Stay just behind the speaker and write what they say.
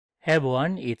Hey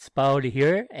everyone, it's Paul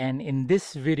here, and in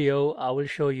this video I will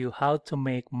show you how to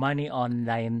make money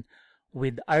online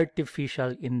with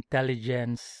artificial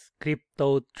intelligence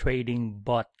crypto trading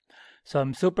bot. So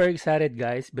I'm super excited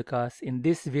guys because in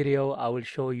this video I will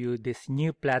show you this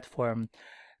new platform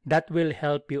that will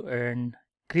help you earn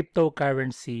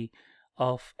cryptocurrency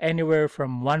of anywhere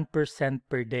from 1%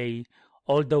 per day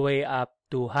all the way up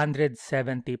to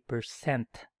 170%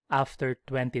 after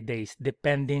 20 days,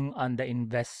 depending on the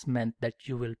investment that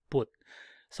you will put.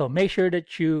 So make sure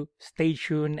that you stay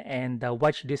tuned and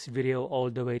watch this video all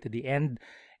the way to the end.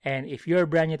 And if you're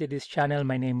brand new to this channel,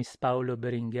 my name is Paulo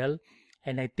Beringel,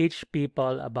 and I teach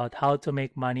people about how to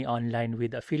make money online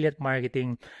with affiliate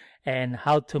marketing and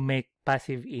how to make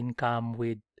passive income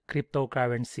with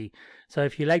cryptocurrency. So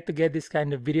if you like to get this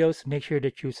kind of videos, make sure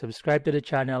that you subscribe to the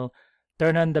channel,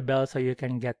 turn on the bell so you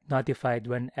can get notified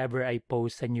whenever I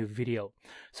post a new video.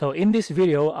 So in this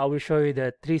video, I will show you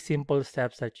the 3 simple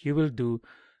steps that you will do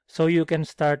so you can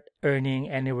start earning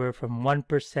anywhere from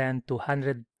 1% to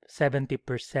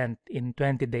 170% in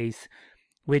 20 days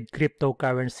with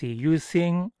cryptocurrency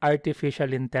using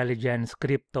artificial intelligence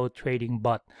crypto trading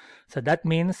bot. So that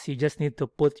means you just need to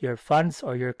put your funds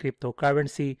or your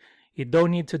cryptocurrency. You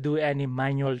don't need to do any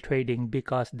manual trading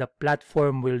because the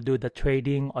platform will do the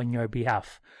trading on your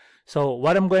behalf. So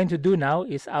what I'm going to do now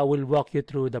is I will walk you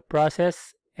through the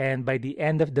process, and by the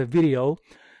end of the video,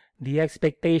 the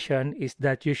expectation is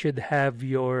that you should have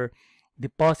your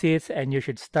deposits and you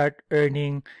should start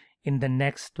earning in the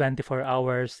next 24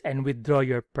 hours and withdraw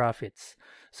your profits.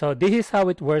 So this is how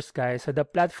it works guys. So the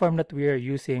platform that we are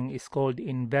using is called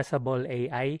Invesable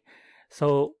AI.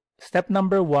 So step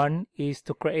number 1 is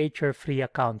to create your free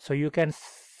account. So you can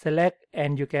select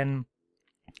and you can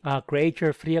create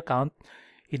your free account.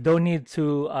 You don't need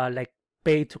to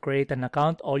pay to create an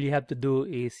account. All you have to do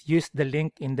is use the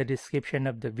link in the description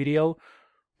of the video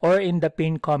or in the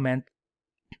pinned comment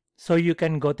so you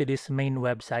can go to this main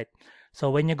website.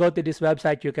 So when you go to this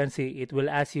website, you can see it will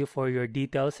ask you for your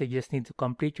details. You just need to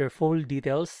complete your full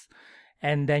details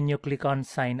and then you click on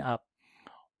sign up.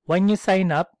 When you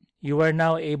sign up, you are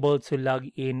now able to log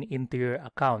in into your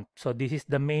account. So this is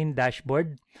the main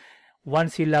dashboard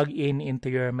once you log in into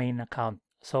your main account.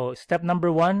 So step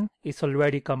number 1 is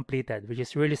already completed, which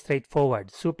is really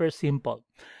straightforward, super simple.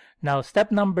 Now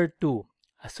step number 2,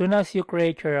 as soon as you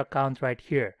create your account right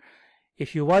here,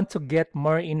 if you want to get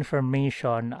more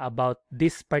information about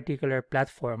this particular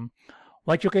platform,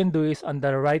 what you can do is on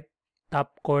the right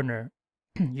top corner,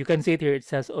 you can see it here, it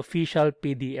says official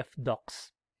PDF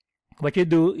docs. What you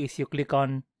do is you click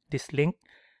on this link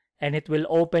and it will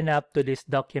open up to this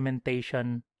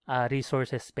documentation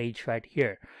resources page right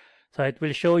here. So it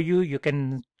will show you, you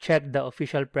can check the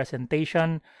official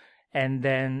presentation, and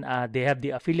then they have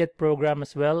the affiliate program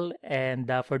as well. And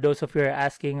for those of you who are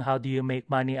asking how do you make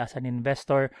money as an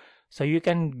investor, so you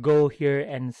can go here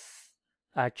and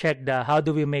check the how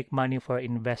do we make money for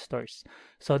investors.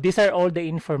 So these are all the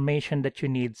information that you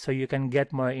need so you can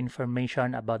get more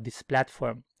information about this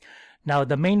platform. Now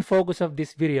the main focus of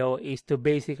this video is to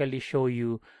basically show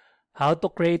you how to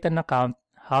create an account,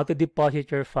 how to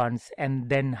deposit your funds, and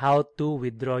then how to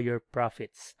withdraw your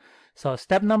profits. So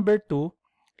step number 2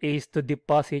 is to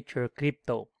deposit your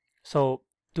crypto. So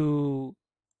to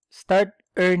start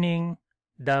earning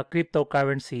the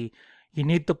cryptocurrency, you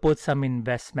need to put some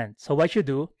investment. So what you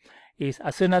do is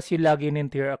as soon as you log in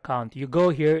into your account, you go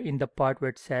here in the part where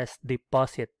it says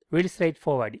deposit. Really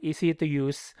straightforward, easy to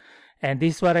use. And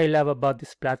this is what I love about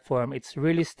this platform. It's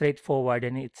really straightforward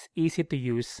and it's easy to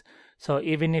use. So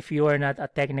even if you are not a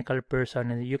technical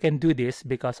person, you can do this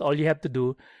because all you have to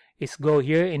do is go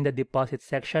here in the deposit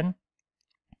section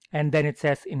and then it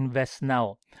says invest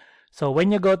now. So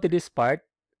when you go to this part,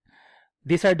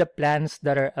 these are the plans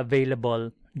that are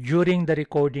available during the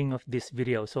recording of this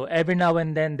video. So every now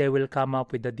and then they will come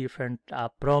up with a different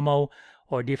promo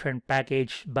or different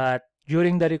package, but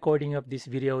during the recording of this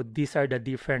video, these are the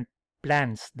different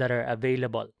plans that are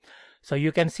available. So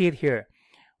you can see it here,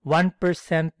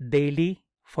 1% daily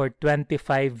for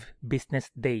 25 business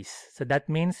days. So that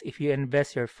means if you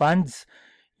invest your funds,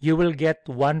 you will get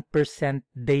 1%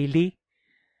 daily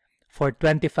for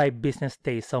 25 business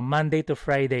days. So Monday to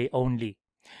Friday only.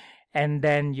 And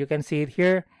then you can see it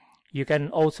here, you can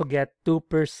also get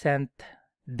 2%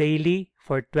 daily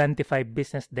for 25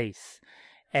 business days.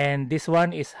 And this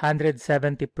one is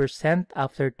 170%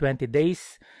 after 20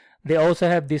 days. They also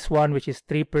have this one which is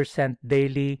 3%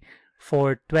 daily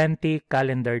for 20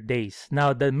 calendar days.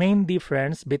 Now the main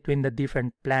difference between the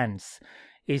different plans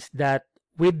is that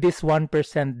with this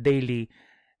 1% daily,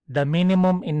 the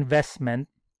minimum investment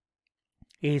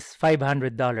is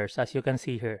 $500, as you can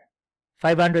see here.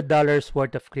 $500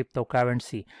 worth of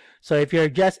cryptocurrency. So if you're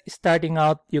just starting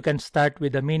out, you can start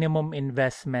with a minimum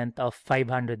investment of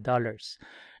 $500.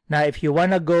 Now, if you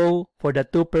want to go for the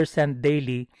 2%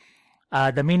 daily,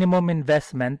 the minimum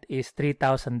investment is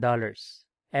 $3,000.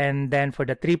 And then for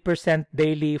the 3%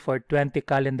 daily for 20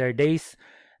 calendar days,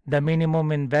 the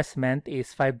minimum investment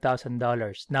is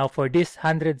 $5,000. Now, for this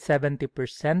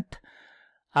 170%,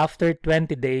 after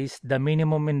 20 days, the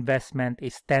minimum investment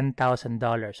is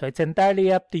 $10,000. So it's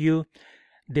entirely up to you,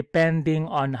 depending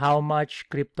on how much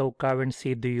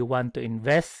cryptocurrency do you want to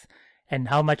invest and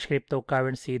how much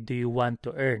cryptocurrency do you want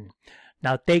to earn.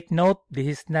 Now, take note, this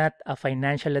is not a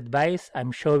financial advice.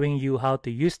 I'm showing you how to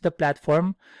use the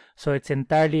platform. So it's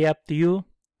entirely up to you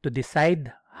to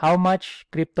decide how much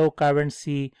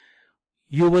cryptocurrency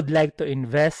you would like to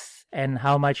invest and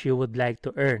how much you would like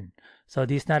to earn. So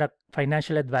this is not a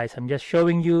financial advice. I'm just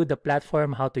showing you the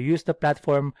platform, how to use the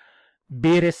platform.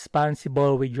 Be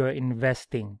responsible with your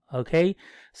investing. Okay?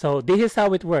 So this is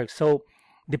how it works. So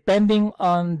depending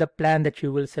on the plan that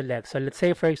you will select. So let's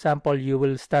say, for example, you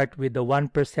will start with the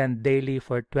 1% daily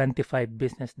for 25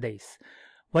 business days.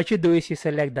 What you do is you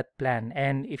select that plan.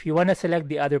 And if you want to select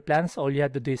the other plans, all you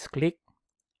have to do is click,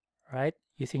 right?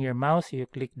 Using your mouse, you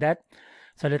click that.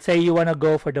 So let's say you want to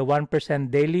go for the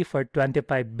 1% daily for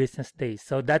 25 business days.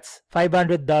 So that's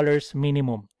 $500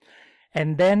 minimum.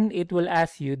 And then it will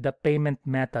ask you the payment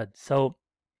method. So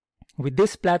with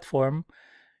this platform,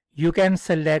 you can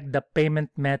select the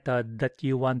payment method that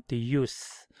you want to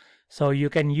use. So you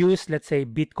can use, let's say,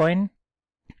 Bitcoin,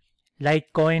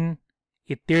 Litecoin,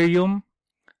 Ethereum,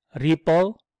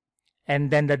 Ripple,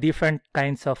 and then the different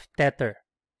kinds of Tether.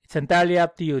 It's entirely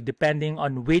up to you, depending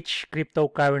on which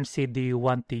cryptocurrency do you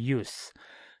want to use.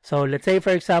 So let's say, for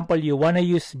example, you want to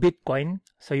use Bitcoin.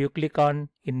 So you click on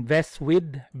Invest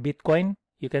with Bitcoin.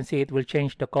 You can see it will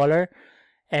change the color.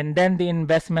 And then the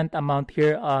investment amount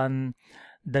here on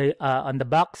the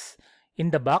box,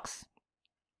 in the box,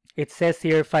 it says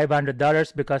here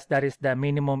 $500 because that is the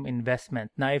minimum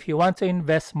investment. Now, if you want to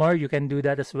invest more, you can do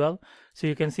that as well. So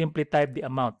you can simply type the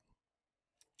amount.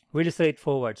 Really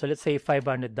straightforward. So let's say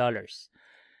 $500.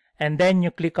 And then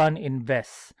you click on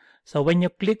Invest. So when you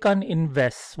click on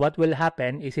Invest, what will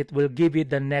happen is it will give you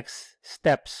the next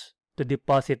steps to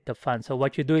deposit the funds. So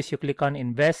what you do is you click on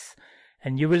Invest,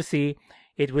 and you will see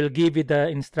it will give you the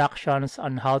instructions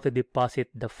on how to deposit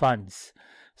the funds.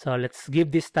 So let's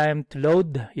give this time to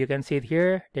load. You can see it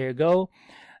here. There you go.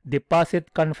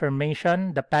 Deposit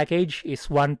confirmation. The package is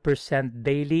 1%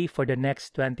 daily for the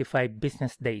next 25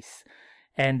 business days.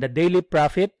 And the daily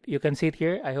profit, you can see it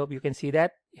here. I hope you can see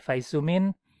that. If I zoom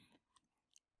in,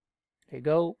 there you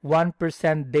go.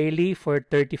 1% daily for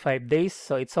 35 days.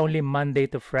 So it's only Monday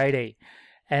to Friday.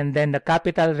 And then the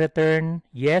capital return,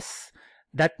 yes.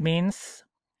 That means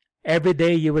every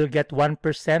day you will get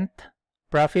 1%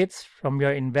 profits from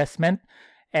your investment.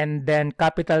 And then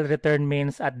capital return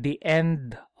means at the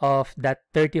end of that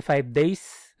 35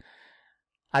 days,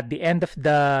 at the end of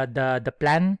the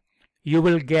plan, you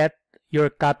will get your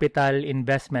capital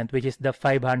investment, which is the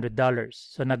 $500.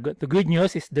 So the good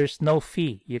news is there's no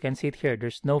fee. You can see it here.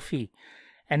 There's no fee.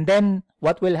 And then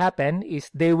what will happen is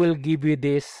they will give you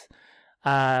this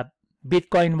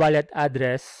Bitcoin wallet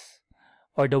address,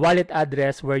 or the wallet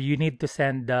address where you need to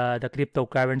send the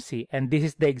cryptocurrency. And this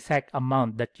is the exact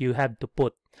amount that you have to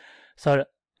put. So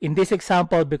in this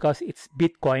example, because it's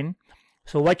Bitcoin,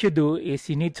 so what you do is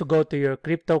you need to go to your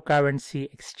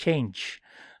cryptocurrency exchange.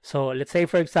 So let's say,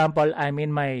 for example, I'm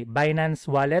in my Binance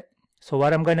wallet. So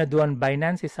what I'm going to do on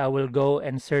Binance is I will go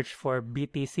and search for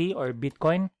BTC or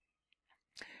Bitcoin.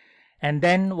 And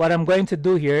then what I'm going to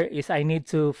do here is I need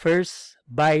to first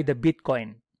buy the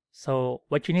Bitcoin. So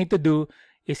what you need to do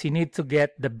is you need to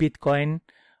get the Bitcoin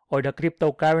or the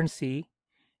cryptocurrency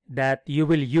that you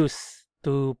will use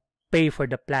to pay for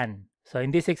the plan. So in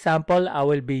this example, I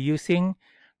will be using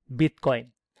Bitcoin.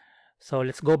 So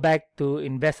let's go back to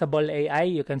Invesable AI.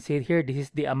 You can see it here. This is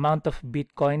the amount of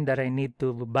Bitcoin that I need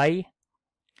to buy.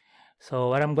 So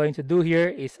what I'm going to do here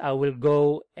is I will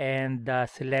go and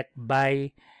select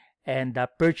buy and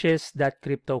purchase that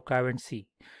cryptocurrency.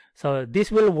 So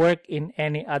this will work in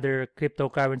any other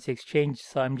cryptocurrency exchange.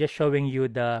 So I'm just showing you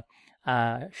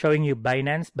showing you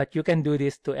Binance, but you can do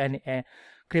this to any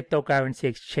cryptocurrency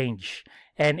exchange.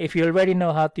 And if you already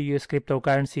know how to use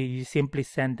cryptocurrency, you simply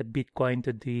send the Bitcoin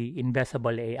to the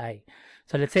Invesable AI.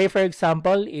 So let's say, for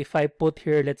example, if I put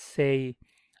here, let's say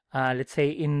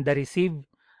in the receive,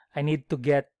 I need to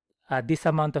get this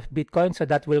amount of Bitcoin. So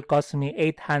that will cost me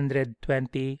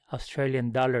 820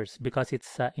 Australian dollars because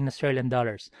it's in Australian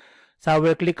dollars. So I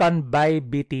will click on buy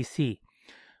BTC.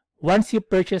 once you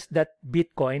purchase that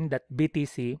Bitcoin, that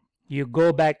BTC, you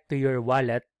go back to your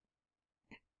wallet,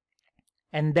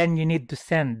 and then you need to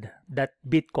send that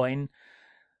Bitcoin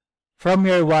from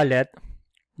your wallet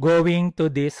going to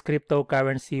this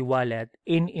cryptocurrency wallet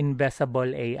in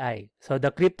Invesable AI. So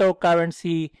the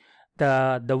cryptocurrency,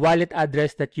 the wallet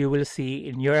address that you will see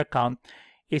in your account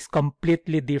is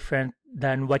completely different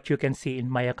than what you can see in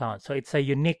my account. So it's a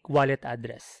unique wallet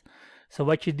address. So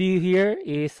what you do here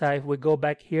is if we go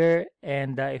back here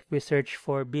and if we search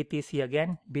for BTC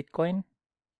again, Bitcoin,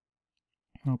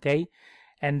 okay,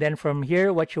 and then from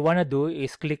here what you want to do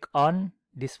is click on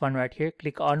this one right here,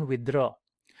 click on withdraw.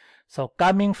 So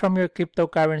coming from your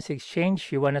cryptocurrency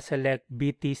exchange, you want to select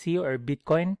BTC or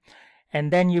Bitcoin,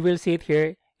 and then you will see it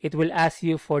here. It will ask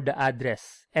you for the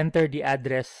address. Enter the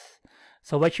address.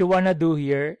 So what you want to do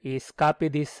here is copy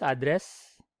this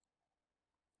address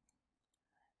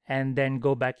and then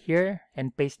go back here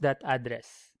and paste that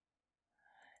address.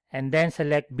 And then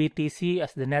select BTC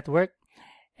as the network.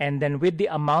 And then with the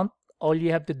amount, all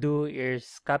you have to do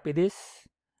is copy this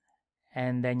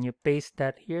and then you paste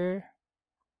that here.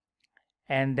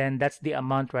 And then that's the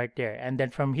amount right there. And then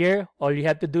from here, all you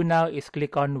have to do now is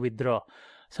click on withdraw.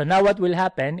 So now what will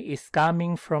happen is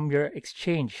coming from your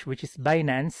exchange, which is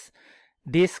Binance,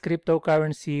 this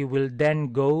cryptocurrency will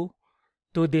then go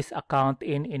to this account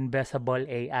in Invesable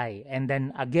AI. And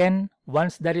then again,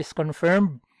 once that is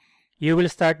confirmed, you will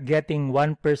start getting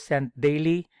 1%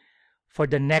 daily for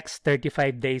the next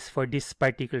 35 days for this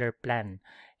particular plan.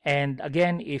 And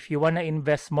again, if you want to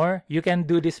invest more, you can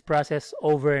do this process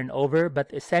over and over,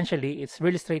 but essentially it's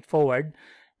really straightforward.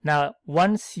 Now,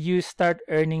 once you start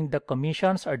earning the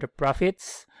commissions or the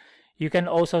profits, you can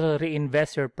also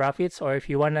reinvest your profits, or if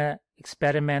you want to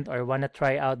experiment or want to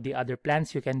try out the other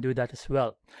plans, you can do that as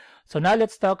well. So now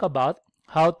let's talk about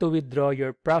how to withdraw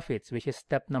your profits, which is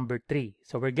step number 3.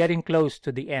 So we're getting close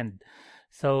to the end.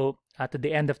 So to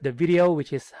the end of the video,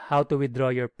 which is how to withdraw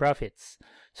your profits.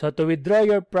 So to withdraw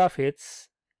your profits,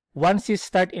 once you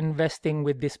start investing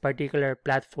with this particular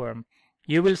platform,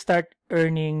 you will start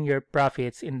earning your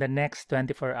profits in the next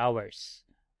 24 hours.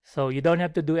 So you don't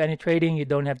have to do any trading, you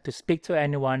don't have to speak to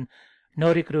anyone,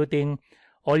 no recruiting.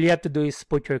 All you have to do is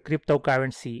put your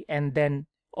cryptocurrency, and then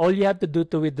all you have to do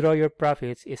to withdraw your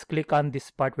profits is click on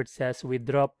this part where it says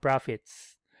withdraw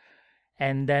profits.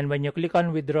 And then when you click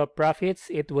on withdraw profits,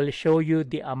 it will show you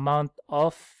the amount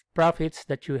of profits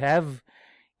that you have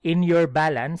in your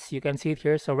balance. You can see it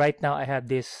here. So right now I have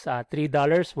this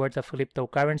 $3 worth of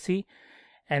cryptocurrency,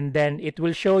 and then it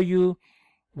will show you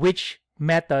which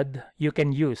method you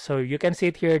can use. So you can see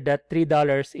it here that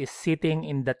 $3 is sitting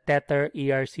in the Tether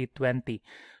ERC20.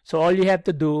 So all you have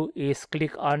to do is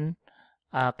click on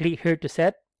click here to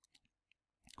set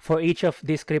for each of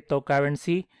this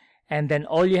cryptocurrency, and then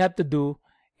all you have to do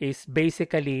is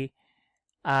basically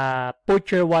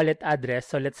put your wallet address.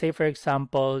 So let's say for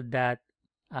example that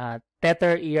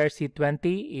Tether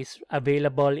ERC20 is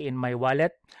available in my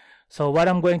wallet. So what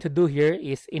I'm going to do here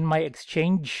is in my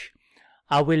exchange,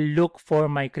 I will look for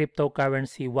my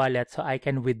cryptocurrency wallet so I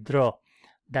can withdraw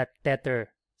that Tether.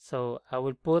 So I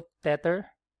will put Tether,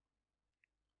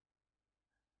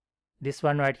 this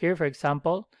one right here for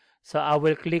example. So I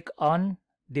will click on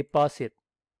deposit.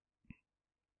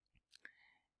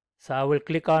 So I will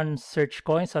click on search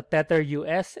coin, so Tether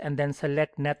US, and then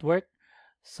select network.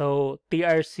 So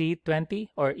TRC20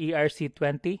 or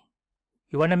ERC20.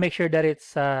 You want to make sure that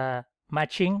it's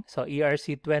matching. So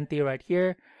ERC20 right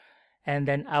here. And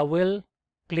then I will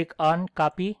click on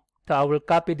copy. So I will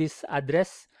copy this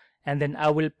address and then I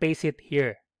will paste it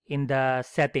here in the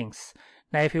settings.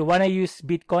 Now if you want to use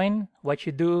Bitcoin, what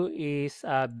you do is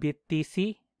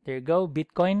BTC. There you go,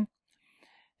 Bitcoin.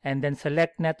 And then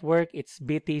select network, it's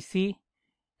BTC.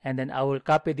 And then I will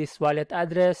copy this wallet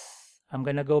address. I'm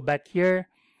gonna go back here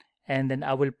and then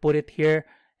I will put it here.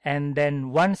 And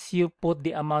then once you put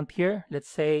the amount here, let's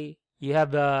say you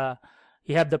have the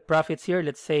profits here,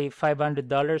 let's say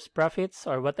 $500 profits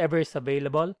or whatever is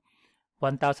available,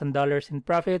 $1,000 in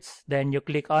profits, then you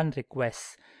click on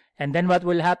request. And then what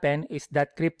will happen is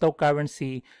that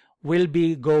cryptocurrency will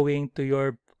be going to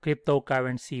your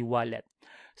cryptocurrency wallet.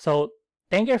 So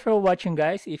thank you for watching,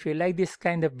 guys. If you like this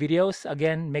kind of videos,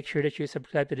 again, make sure that you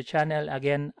subscribe to the channel.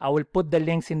 Again, I will put the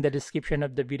links in the description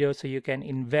of the video so you can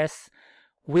invest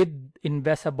with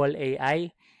Invesable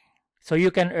AI. So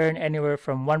you can earn anywhere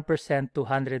from 1% to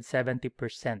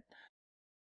 170%.